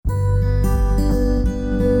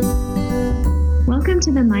Welcome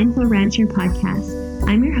to the Mindful Rancher podcast.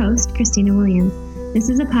 I'm your host, Christina Williams. This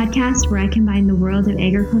is a podcast where I combine the world of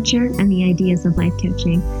agriculture and the ideas of life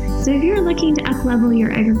coaching. So if you're looking to up-level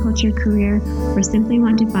your agriculture career or simply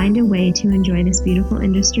want to find a way to enjoy this beautiful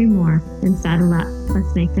industry more, then saddle up.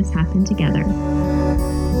 Let's make this happen together.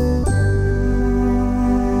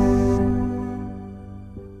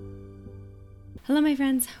 Hello, my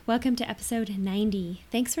friends. Welcome to episode 90.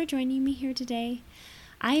 Thanks for joining me here today.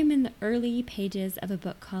 I am in the early pages of a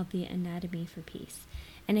book called The Anatomy for Peace,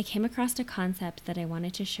 and I came across a concept that I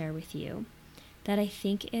wanted to share with you that I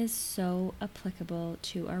think is so applicable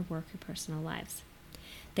to our work and personal lives.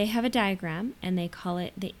 They have a diagram, and they call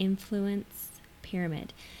it the influence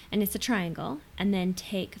pyramid, and it's a triangle, and then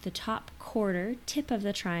take the top quarter tip of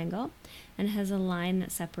the triangle, and it has a line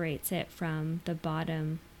that separates it from the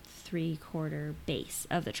bottom 3/4 base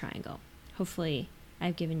of the triangle. Hopefully,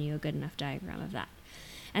 I've given you a good enough diagram of that.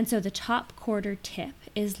 And so the top quarter tip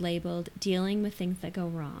is labeled dealing with things that go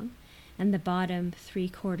wrong, and the bottom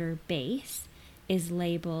 3/4 base is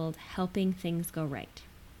labeled helping things go right.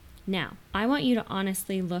 Now, I want you to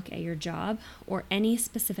honestly look at your job or any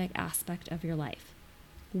specific aspect of your life.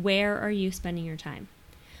 Where are you spending your time?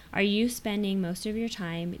 Are you spending most of your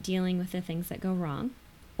time dealing with the things that go wrong,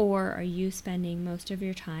 or are you spending most of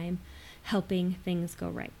your time helping things go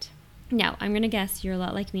right? Now, I'm going to guess you're a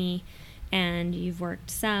lot like me, and you've worked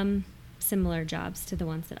some similar jobs to the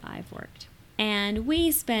ones that I've worked. And we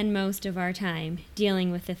spend most of our time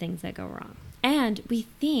dealing with the things that go wrong. And we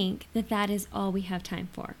think that that is all we have time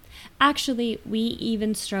for. Actually, we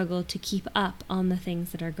even struggle to keep up on the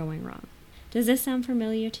things that are going wrong. Does this sound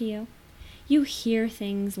familiar to you? You hear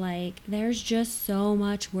things like, there's just so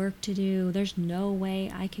much work to do. There's no way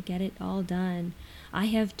I could get it all done. I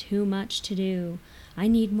have too much to do. I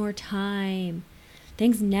need more time.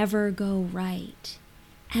 Things never go right.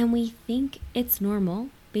 And we think it's normal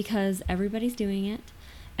because everybody's doing it.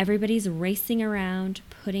 Everybody's racing around,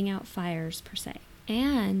 putting out fires, per se.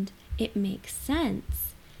 And it makes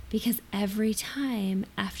sense because every time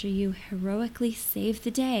after you heroically save the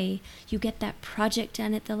day, you get that project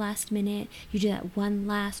done at the last minute, you do that one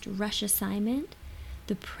last rush assignment,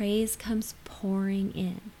 the praise comes pouring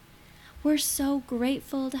in. We're so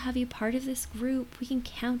grateful to have you part of this group. We can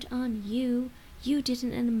count on you. You did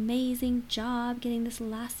an amazing job getting this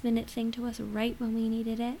last minute thing to us right when we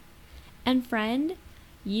needed it. And friend,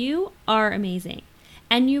 you are amazing.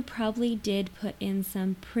 And you probably did put in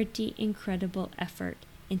some pretty incredible effort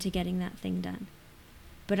into getting that thing done.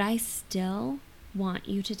 But I still want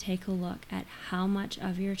you to take a look at how much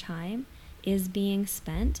of your time is being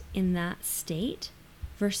spent in that state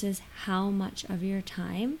versus how much of your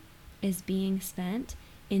time is being spent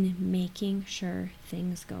in making sure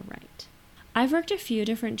things go right. I've worked a few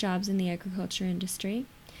different jobs in the agriculture industry,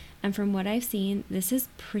 and from what I've seen, this is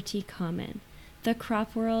pretty common. The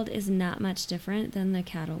crop world is not much different than the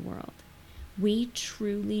cattle world. We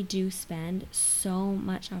truly do spend so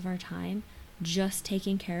much of our time just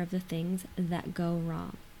taking care of the things that go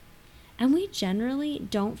wrong. And we generally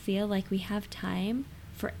don't feel like we have time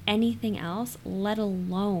for anything else, let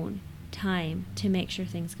alone time to make sure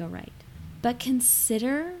things go right. But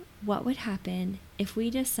consider what would happen if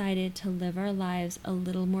we decided to live our lives a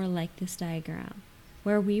little more like this diagram,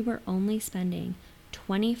 where we were only spending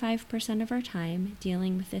 25% of our time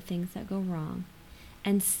dealing with the things that go wrong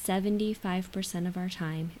and 75% of our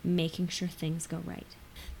time making sure things go right.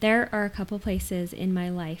 There are a couple places in my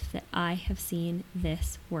life that I have seen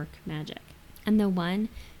this work magic, and the one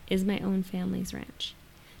is my own family's ranch.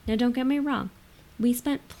 Now, don't get me wrong. We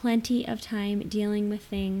spent plenty of time dealing with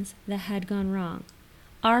things that had gone wrong.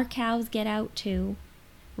 Our cows get out too,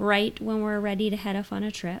 right when we're ready to head off on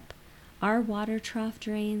a trip. Our water trough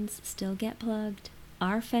drains still get plugged.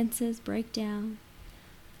 Our fences break down.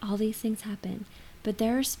 All these things happen. But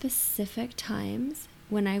there are specific times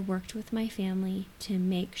when I worked with my family to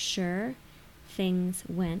make sure things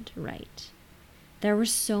went right. There were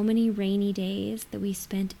so many rainy days that we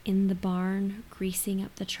spent in the barn greasing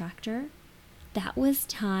up the tractor. That was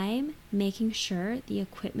time making sure the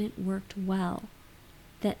equipment worked well,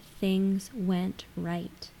 that things went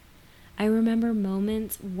right. I remember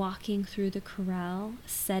moments walking through the corral,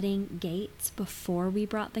 setting gates before we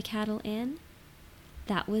brought the cattle in.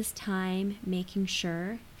 That was time making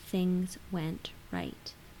sure things went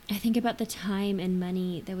right. I think about the time and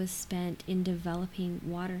money that was spent in developing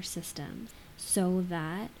water systems so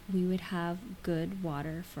that we would have good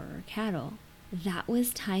water for our cattle. That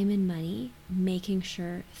was time and money making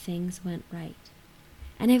sure things went right.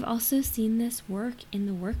 And I've also seen this work in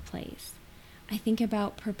the workplace. I think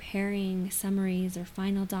about preparing summaries or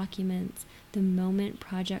final documents the moment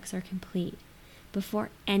projects are complete. before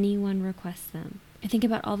anyone requests them. I think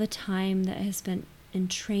about all the time that I have spent in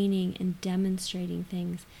training and demonstrating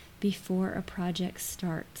things before a project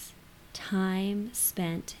starts. Time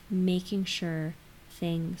spent making sure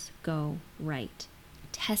things go right.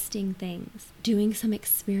 Testing things, doing some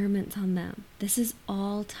experiments on them. This is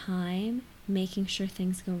all time making sure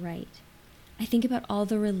things go right. I think about all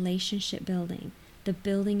the relationship building, the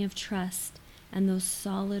building of trust, and those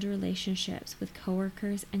solid relationships with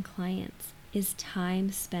coworkers and clients is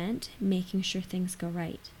time spent making sure things go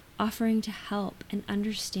right. Offering to help and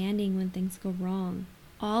understanding when things go wrong.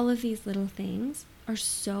 All of these little things are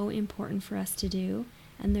so important for us to do,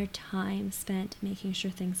 and they're time spent making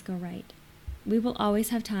sure things go right. We will always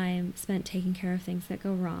have time spent taking care of things that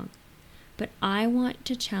go wrong, but I want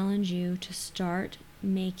to challenge you to start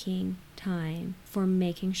making time for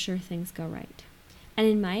making sure things go right. And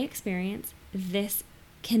in my experience, this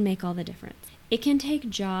can make all the difference. It can take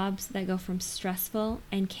jobs that go from stressful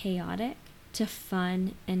and chaotic to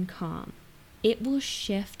fun and calm. It will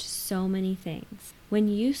shift so many things. When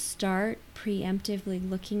you start preemptively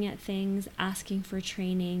looking at things, asking for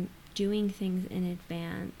training, doing things in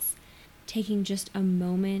advance, taking just a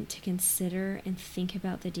moment to consider and think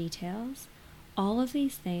about the details, all of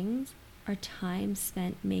these things are time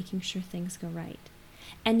spent making sure things go right.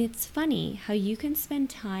 And it's funny how you can spend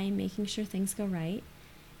time making sure things go right,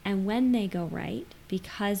 and when they go right,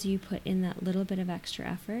 because you put in that little bit of extra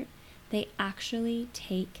effort, they actually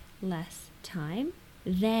take less time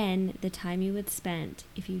than the time you would spend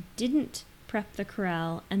if you didn't prep the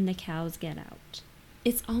corral and the cows get out.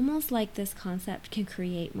 It's almost like this concept can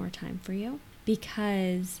create more time for you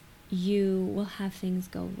because you will have things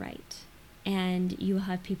go right. And you will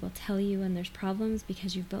have people tell you when there's problems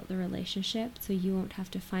because you've built the relationship, so you won't have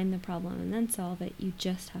to find the problem and then solve it. You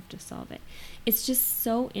just have to solve it. It's just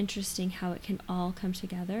so interesting how it can all come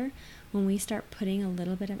together when we start putting a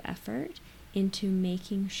little bit of effort into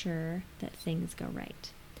making sure that things go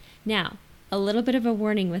right. Now, a little bit of a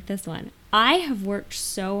warning with this one. I have worked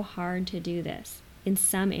so hard to do this in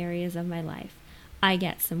some areas of my life. I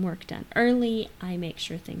get some work done early. I make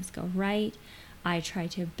sure things go right. I try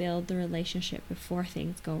to build the relationship before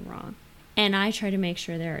things go wrong. And I try to make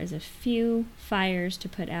sure there is as few fires to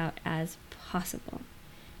put out as possible.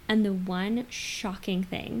 And the one shocking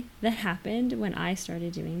thing that happened when I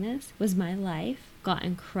started doing this was my life got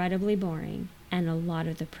incredibly boring and a lot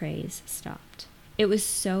of the praise stopped. It was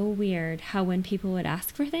so weird how when people would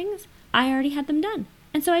ask for things, I already had them done.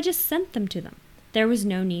 And so I just sent them to them. There was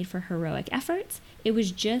no need for heroic efforts. It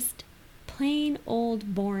was just plain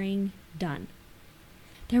old boring done.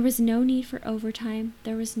 There was no need for overtime.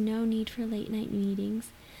 There was no need for late night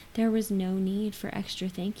meetings. There was no need for extra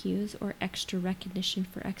thank yous or extra recognition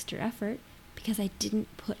for extra effort because I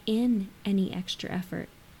didn't put in any extra effort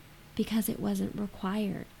because it wasn't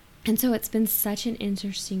required. And so it's been such an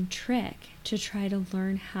interesting trick to try to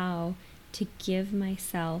learn how to give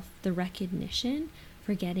myself the recognition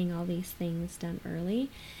for getting all these things done early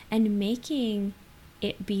and making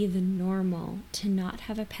it be the normal to not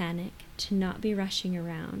have a panic, to not be rushing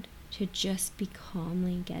around, to just be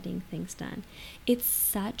calmly getting things done. It's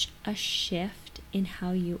such a shift in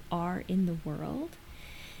how you are in the world.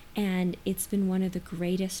 And it's been one of the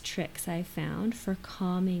greatest tricks I've found for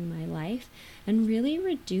calming my life and really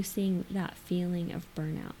reducing that feeling of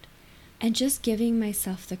burnout. And just giving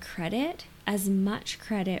myself the credit, as much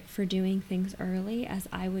credit for doing things early as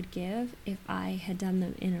I would give if I had done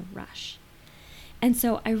them in a rush. And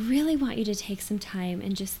so I really want you to take some time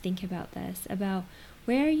and just think about this, about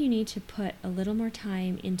where you need to put a little more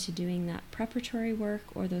time into doing that preparatory work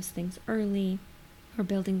or those things early, or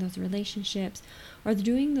building those relationships, or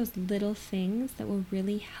doing those little things that will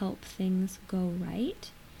really help things go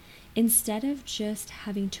right, instead of just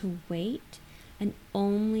having to wait and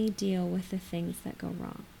only deal with the things that go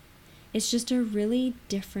wrong. It's just a really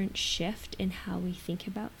different shift in how we think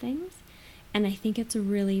about things, and I think it's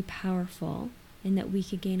really powerful in that we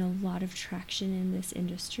could gain a lot of traction in this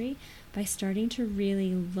industry by starting to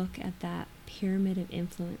really look at that pyramid of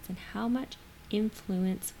influence and how much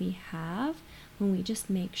influence we have when we just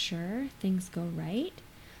make sure things go right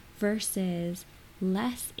versus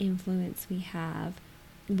less influence we have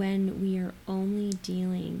when we are only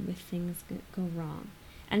dealing with things that go wrong.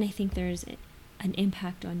 And I think there's an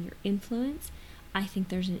impact on your influence. I think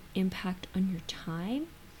there's an impact on your time.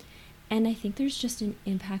 And I think there's just an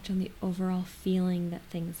impact on the overall feeling that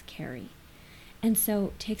things carry. And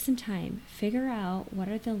so take some time, figure out what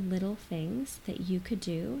are the little things that you could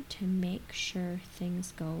do to make sure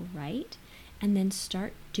things go right, and then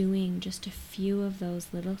start doing just a few of those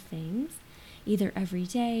little things, either every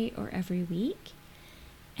day or every week.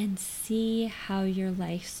 and see how your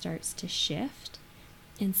life starts to shift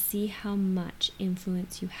and see how much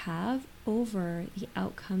influence you have over the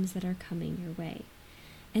outcomes that are coming your way.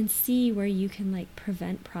 And see where you can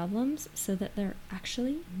prevent problems so that they're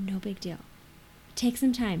actually no big deal. Take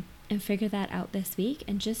some time and figure that out this week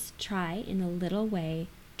and just try in a little way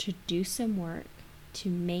to do some work to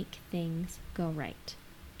make things go right.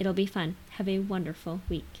 It'll be fun. Have a wonderful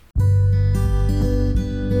week.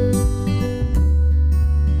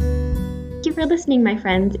 Thank you for listening, my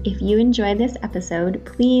friends. If you enjoyed this episode,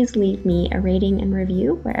 please leave me a rating and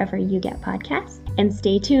review wherever you get podcasts, and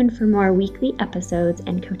stay tuned for more weekly episodes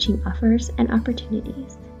and coaching offers and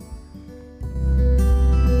opportunities.